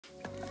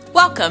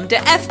Welcome to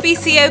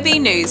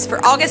FBCOB News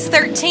for August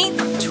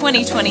 13th,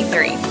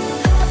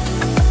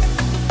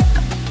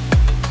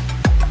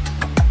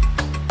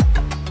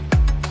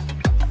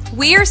 2023.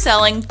 We are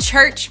selling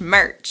church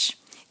merch.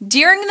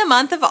 During the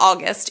month of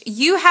August,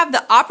 you have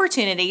the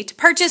opportunity to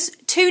purchase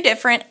 2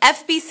 different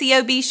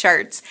FBCOB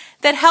shirts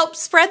that help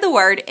spread the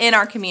word in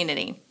our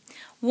community.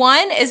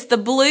 One is the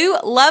blue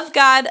Love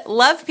God,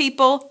 Love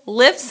People,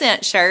 Live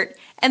Sent shirt,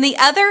 and the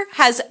other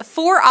has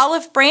 4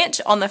 olive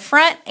branch on the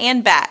front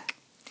and back.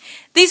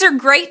 These are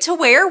great to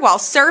wear while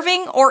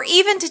serving or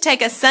even to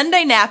take a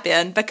Sunday nap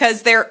in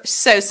because they're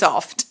so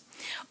soft.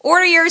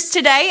 Order yours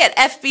today at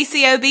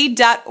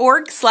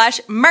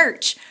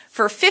fbcob.org/merch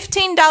for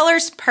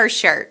 $15 per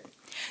shirt.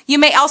 You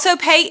may also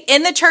pay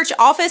in the church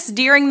office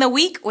during the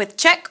week with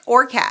check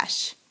or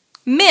cash.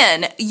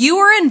 Men, you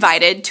are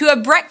invited to a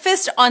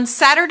breakfast on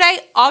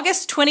Saturday,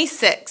 August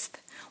 26th.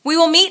 We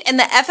will meet in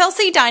the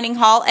FLC Dining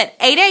Hall at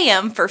 8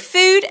 a.m. for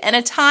food and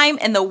a time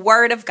in the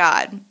Word of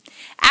God.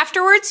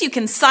 Afterwards, you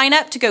can sign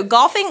up to go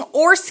golfing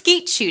or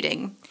skeet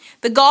shooting.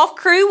 The golf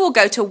crew will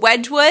go to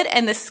Wedgwood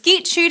and the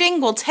skeet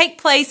shooting will take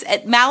place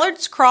at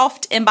Mallard's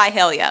Croft in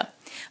Byhalia.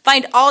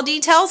 Find all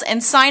details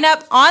and sign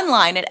up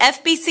online at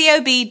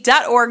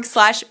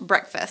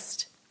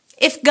fbcob.org/breakfast.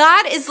 If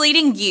God is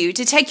leading you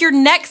to take your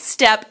next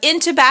step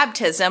into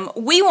baptism,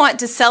 we want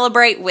to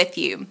celebrate with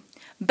you.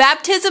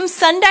 Baptism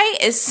Sunday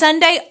is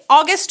Sunday,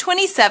 August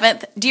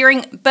 27th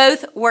during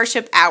both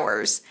worship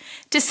hours.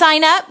 To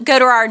sign up, go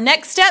to our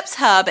Next Steps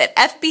hub at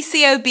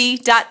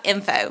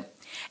fbcob.info.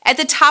 At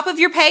the top of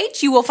your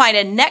page, you will find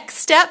a Next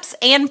Steps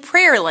and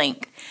prayer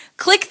link.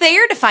 Click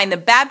there to find the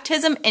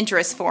baptism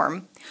interest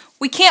form.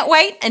 We can't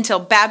wait until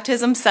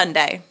Baptism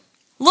Sunday.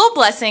 Little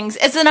Blessings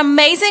is an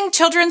amazing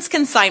children's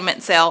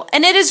consignment sale,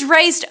 and it has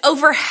raised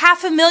over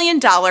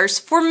 $500,000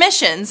 for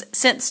missions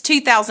since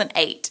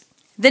 2008.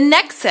 The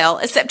next sale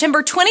is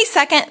September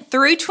 22nd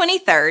through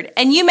 23rd,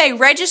 and you may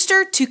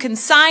register to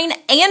consign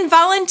and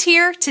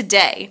volunteer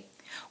today.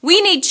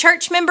 We need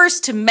church members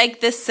to make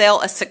this sale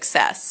a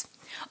success.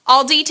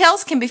 All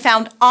details can be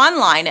found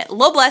online at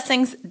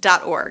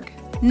littleblessings.org.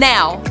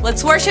 Now,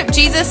 let's worship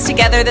Jesus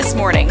together this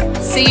morning.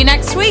 See you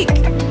next week.